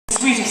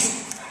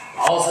sweetest.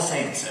 All's the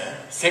same, sir.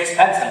 6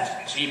 pence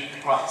and cheap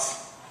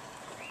price.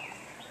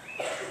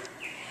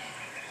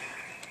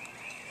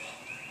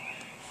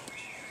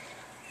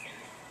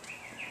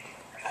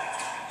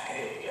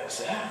 Here you go,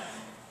 sir.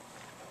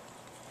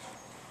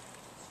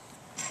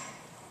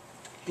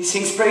 He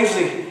sings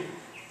bravely.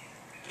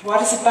 But why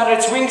does it batter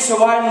its wings so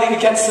violently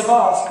against the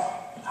bars?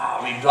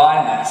 Ah, we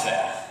blind them,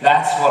 sir.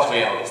 That's what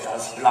we always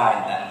does,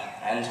 blind them.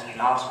 And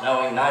not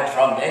knowing night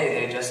from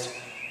day, they just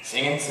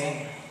sing and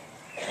sing.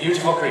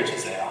 Beautiful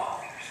creatures they are.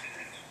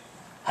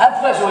 Have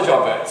pleasure with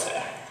your bird,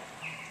 sir.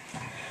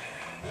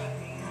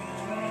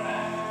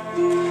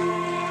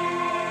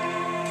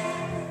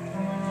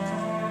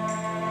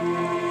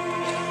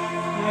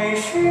 I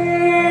feel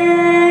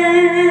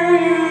you,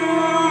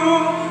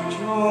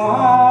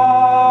 Joanna.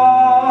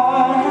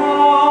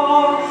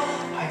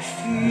 I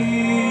feel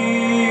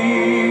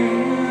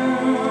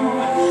you.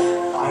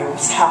 I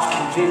was half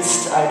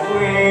convinced I'd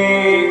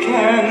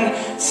waken,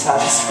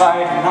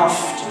 satisfied enough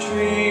to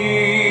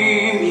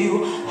dream you.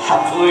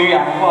 Happily I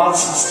was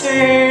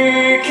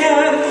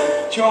mistaken,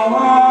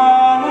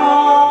 Joanna.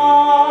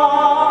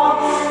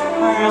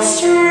 I'll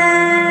steal you,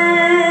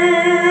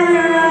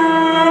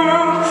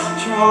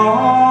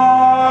 Joanna.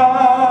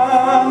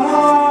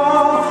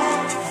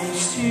 I'll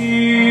steal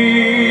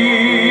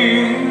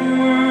you.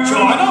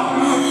 Joanna?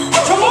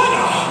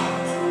 Joanna!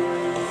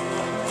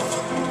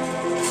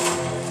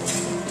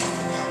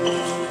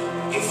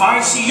 If I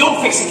see your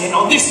face again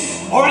on this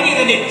or any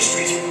other neighbor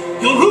street,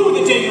 you'll rue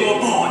the day you were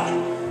born.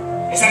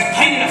 Is that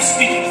plain enough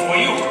speaking for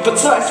you? But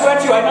sir, I swear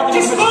to you, I nothing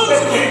Dispose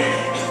of him!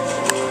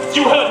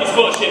 You heard his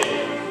bullshit.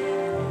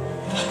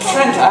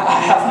 Friend,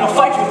 I have no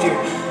fight with you.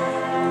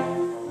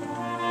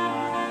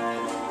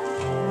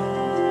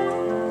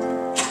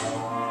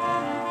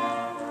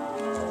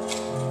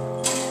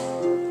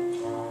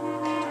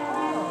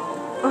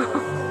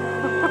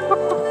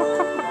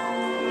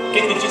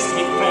 Get the gist of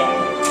it, friend.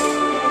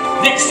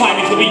 Next time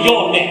it will be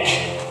your neck.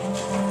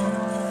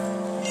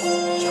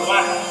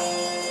 Joanna,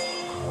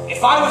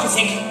 if I were to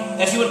think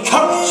that you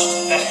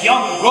encouraged that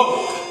young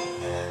rogue...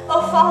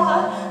 Oh,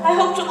 Father, I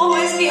hope to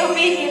always be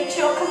obedient to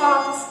your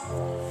commands.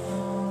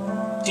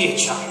 Dear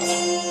child,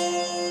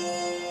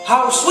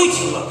 how sweet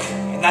you look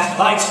in that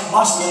light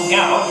muslin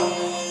gown.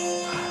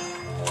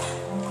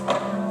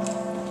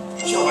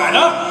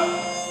 Joanna?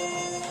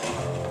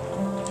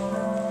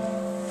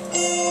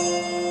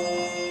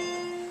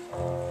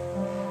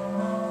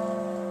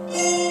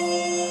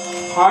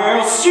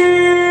 I'll steal you,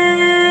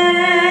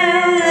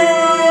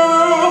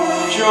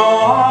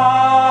 Joanna.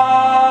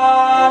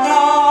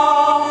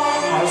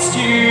 I'll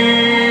steal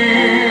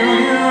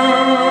you.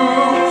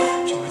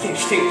 Do they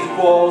think that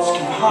walls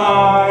can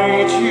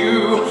hide you?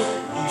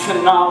 Even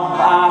now I'm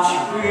at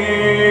your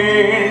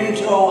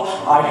window,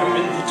 I am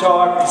in the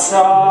dark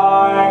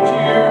beside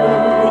you.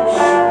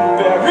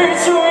 Buried